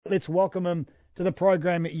Let's welcome him to the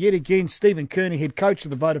program yet again. Stephen Kearney, head coach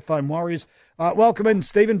of the Vodafone Warriors. Welcome in,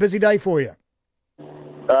 Stephen. Busy day for you.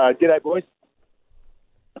 G'day, boys.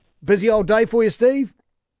 Busy old day for you, Steve?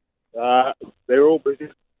 They're all busy.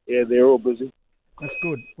 Yeah, they're all busy. That's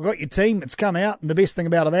good. We've got your team. It's come out, and the best thing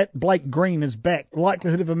about that, Blake Green is back.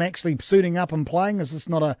 Likelihood of him actually suiting up and playing? Is this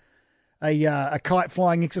not a kite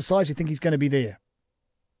flying exercise? You think he's going to be there?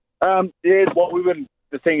 Yeah. Well, we wouldn't.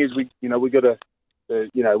 The thing is, we got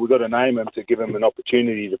to name him to give him an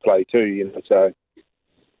opportunity to play too. So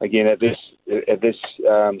again, at this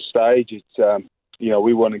stage, it's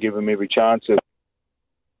we want to give him every chance of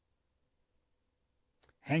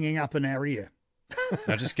hanging up in our ear.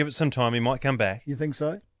 Now just give it some time. He might come back. You think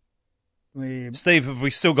so? Steve, have we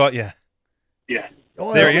still got you? Yeah.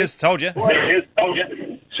 Oh, there he is. Told you.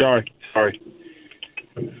 Sorry.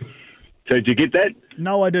 So did you get that?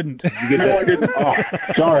 No, I didn't. Did you get that? No, I didn't. Oh,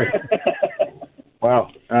 sorry.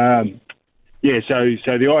 Wow. Yeah. So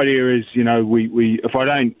the idea is, we if I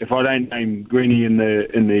don't name Greeny in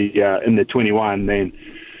the 21, then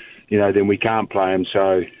we can't play him.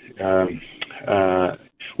 So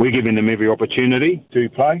we're giving him every opportunity to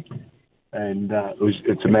play, and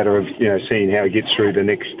it's a matter of seeing how he gets through the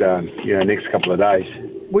next couple of days.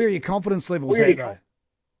 Where are your confidence levels at, though?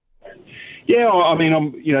 Yeah, I mean,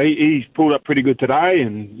 he's pulled up pretty good today,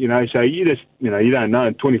 and so you just you don't know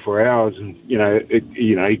in 24 hours, and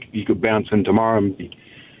he could bounce in tomorrow,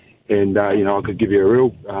 and I could give you a real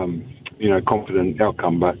confident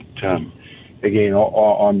outcome, but again,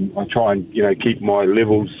 I try and keep my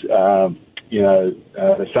levels the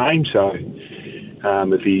same. So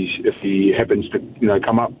if he happens to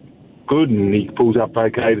come up good and he pulls up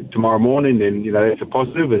okay tomorrow morning, then that's a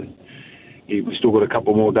positive. And we've still got a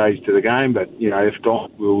couple more days to the game, but if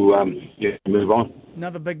not, we'll move on.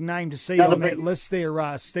 Another big name to see on that list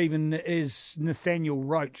there, Stephen, is Nathaniel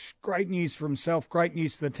Roach. Great news for himself, great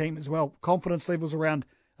news for the team as well. Confidence levels around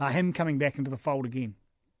him coming back into the fold again.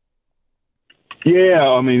 Yeah,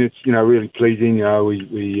 I mean, it's really pleasing.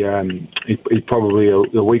 He's probably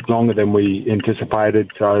a week longer than we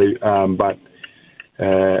anticipated. So, but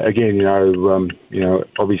again,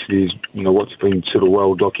 obviously, what's been sort of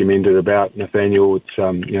well documented about Nathaniel. It's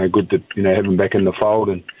good to have him back in the fold,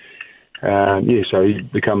 and so he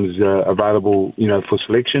becomes available, for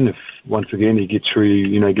selection if once again he gets through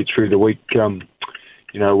the week,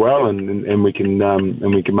 well, and we can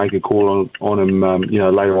make a call on him,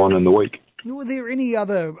 later on in the week. Were there any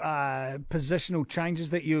other positional changes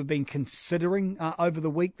that you have been considering over the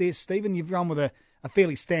week there, Stephen? You've run with a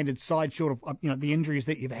fairly standard side short of the injuries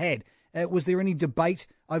that you've had. Was there any debate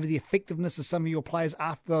over the effectiveness of some of your players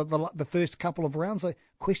after the first couple of rounds?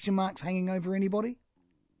 Question marks hanging over anybody?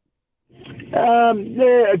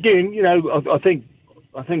 Yeah, again, I think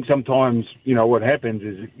sometimes what happens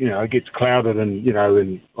is it gets clouded, and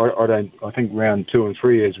I think round 2 and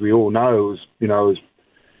 3, as we all know,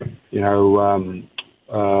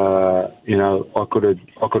 I could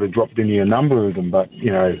have dropped any number of them, but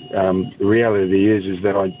the reality is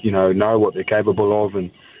that I know what they're capable of, and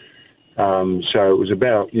so it was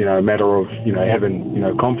about a matter of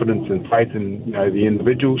having confidence and faith in the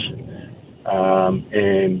individuals, so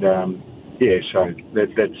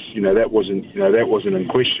that wasn't in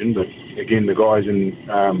question. But again, the guys in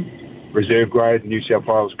reserve grade, New South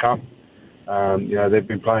Wales Cup, they've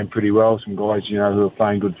been playing pretty well. Some guys, who are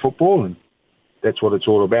playing good football, and that's what it's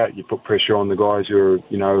all about. You put pressure on the guys who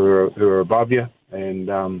are above you, and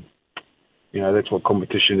that's what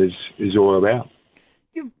competition is all about.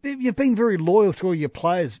 You've been very loyal to all your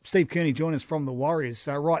players. Steve Kearney joined us from the Warriors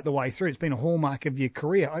right the way through. It's been a hallmark of your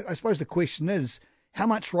career. I suppose the question is, how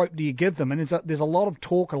much rope do you give them? And there's a lot of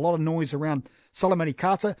talk, a lot of noise around Solomone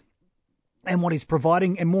Kata and what he's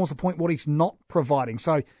providing, and more to the point, what he's not providing.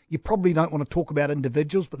 So you probably don't want to talk about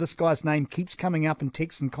individuals, but this guy's name keeps coming up in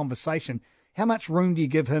text and conversation. How much room do you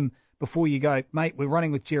give him before you go, mate, we're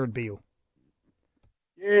running with Jared Beale?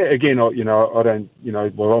 Yeah, again, I don't,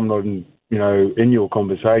 I'm not in your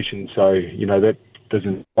conversation, so, that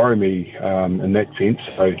doesn't worry me in that sense.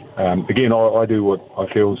 So, again, I do what I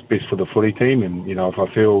feel is best for the footy team, and, if I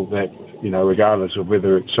feel that, regardless of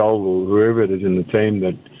whether it's Sol or whoever it is in the team,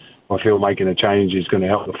 that I feel making a change is going to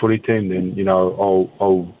help the footy team, then,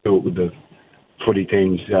 I'll do it with the footy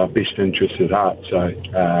team's best interests at heart. So,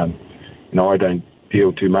 I don't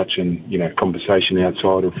deal too much in, conversation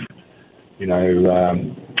outside of,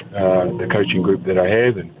 the coaching group that I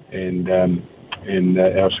have and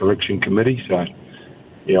our selection committee. So,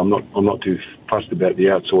 yeah, I'm not too fussed about the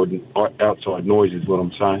outside noise, is what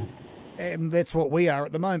I'm saying. That's what we are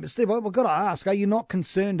at the moment. But Steve, I've got to ask, are you not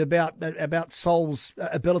concerned about Sol's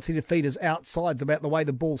ability to feed his outsides, about the way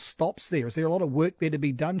the ball stops there? Is there a lot of work there to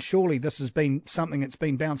be done? Surely this has been something that's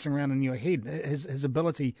been bouncing around in your head, his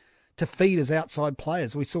ability to feed his outside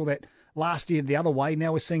players. We saw that last year the other way.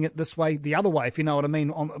 Now we're seeing it this way, the other way, if you know what I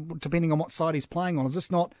mean, depending on what side he's playing on. Is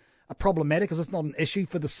this not problematic? Is this not an issue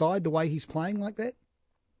for the side, the way he's playing like that?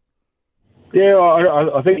 Yeah,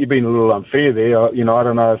 I think you've been a little unfair there. I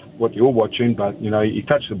don't know what you're watching, but, he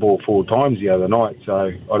touched the ball 4 times the other night,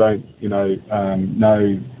 so I don't, know,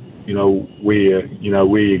 where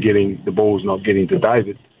you're getting, the ball's not getting to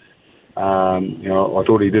David. I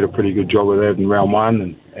thought he did a pretty good job of that in round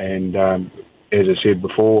 1, and as I said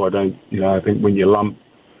before, I think when you lump,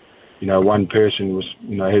 one person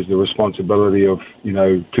has the responsibility of,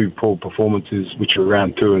 2 poor performances, which are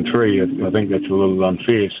round 2 and 3. I think that's a little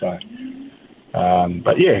unfair, so...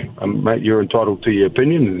 but yeah, mate, you're entitled to your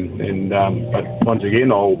opinion, but once again,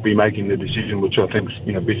 I'll be making the decision which I think's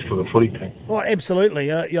best for the footy team. Well, absolutely.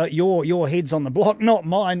 Your head's on the block, not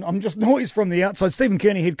mine. I'm just noise from the outside. Stephen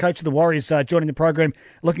Kearney, head coach of the Warriors, joining the program,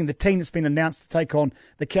 looking at the team that's been announced to take on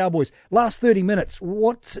the Cowboys. Last 30 minutes,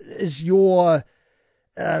 what is your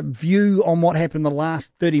view on what happened the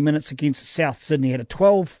last 30 minutes against South Sydney? Had a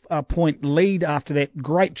 12-point lead after that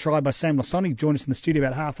great try by Sam Lasoni, joined us in the studio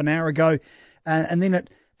about half an hour ago. And then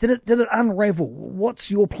did it unravel?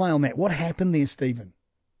 What's your play on that? What happened there, Stephen?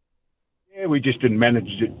 Yeah, we just didn't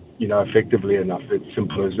manage it, effectively enough. It's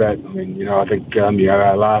simple as that. I mean, I think,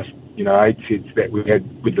 our last, 8 sets that we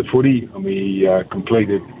had with the footy, and we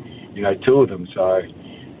completed, 2 of them. So,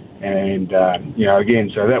 and,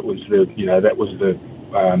 again, so that was the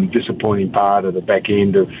disappointing part of the back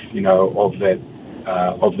end of, of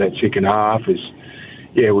that second half is,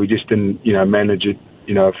 yeah, we just didn't, manage it,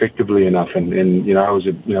 effectively enough, and it was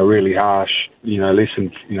a really harsh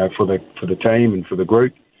lesson for the team and for the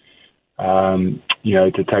group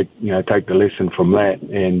to take the lesson from that,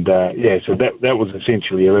 and so that was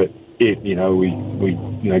essentially it.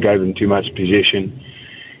 We gave them too much possession.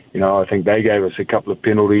 I think they gave us a couple of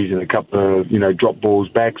penalties and a couple of drop balls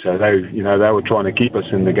back, so they were trying to keep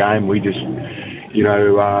us in the game. We just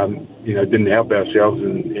didn't help ourselves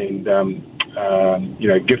and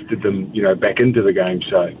gifted them, back into the game.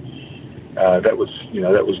 So that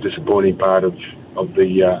was disappointing part of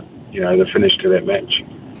the finish to that match.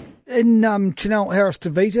 In Chanel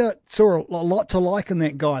Harris-Tavita, saw a lot to like in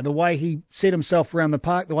that guy. The way he set himself around the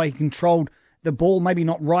park, the way he controlled the ball, maybe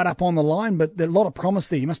not right up on the line, but a lot of promise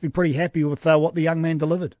there. You must be pretty happy with what the young man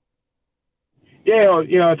delivered. Yeah,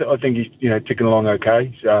 I think he's ticking along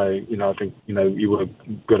okay. So I think you would have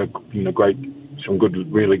got some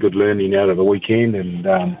really good learning out of the weekend, and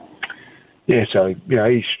so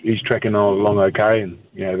he's tracking along okay, and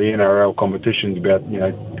the NRL competition's about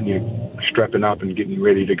strapping up and getting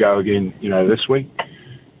ready to go again. This week,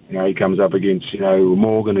 he comes up against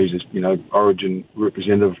Morgan, who's a Origin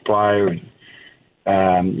representative player,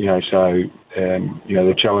 and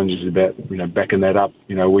the challenge is about backing that up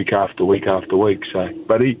week after week after week. So,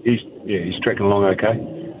 but he's tracking along okay.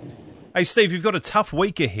 Hey, Steve, you've got a tough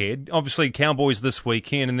week ahead. Obviously, Cowboys this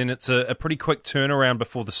weekend, and then it's a pretty quick turnaround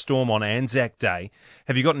before the Storm on Anzac Day.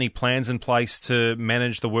 Have you got any plans in place to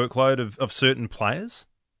manage the workload of certain players?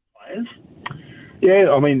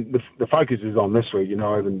 Yeah, I mean, the focus is on this week.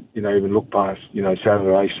 Even look past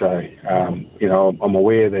Saturday. So I'm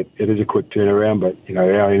aware that it is a quick turnaround, but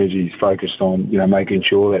our energy is focused on making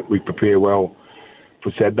sure that we prepare well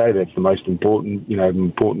for Saturday. That's the most important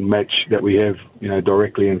match that we have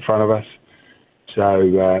directly in front of us. So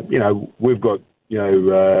we've got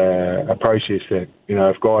a process that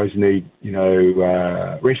if guys need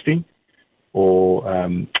resting or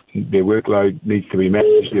their workload needs to be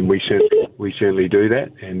managed, then we certainly do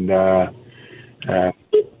that. And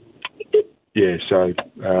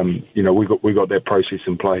we got that process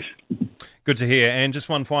in place. Good to hear. And just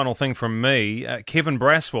one final thing from me. Kevin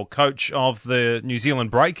Braswell, coach of the New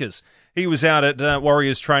Zealand Breakers, he was out at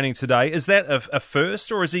Warriors training today. Is that a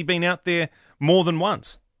first, or has he been out there more than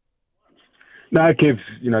once? No, Kev's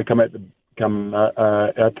come out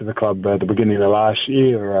to the club at the beginning of last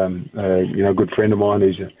year. A good friend of mine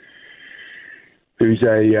who's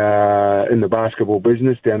in the basketball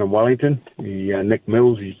business down in Wellington. Nick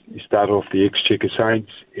Mills. He started off the Exchequer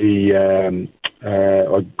Saints.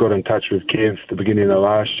 I got in touch with Kev at the beginning of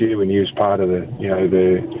last year when he was part of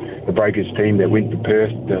the Breakers team that went to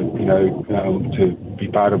Perth to be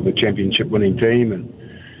part of the championship winning team, and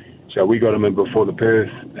so we got him in before the Perth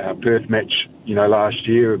match last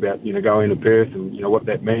year about going to Perth and what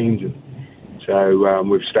that means, and so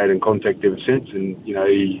we've stayed in contact ever since. And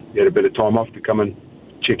he had a bit of time off to come and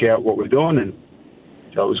check out what we're doing, and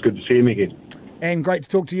so it was good to see him again. And great to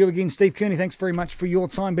talk to you again, Steve Kearney. Thanks very much for your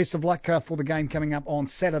time. Best of luck for the game coming up on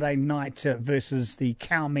Saturday night versus the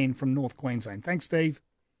Cowmen from North Queensland. Thanks, Steve.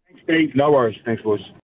 Thanks, Steve. No worries. Thanks, boys.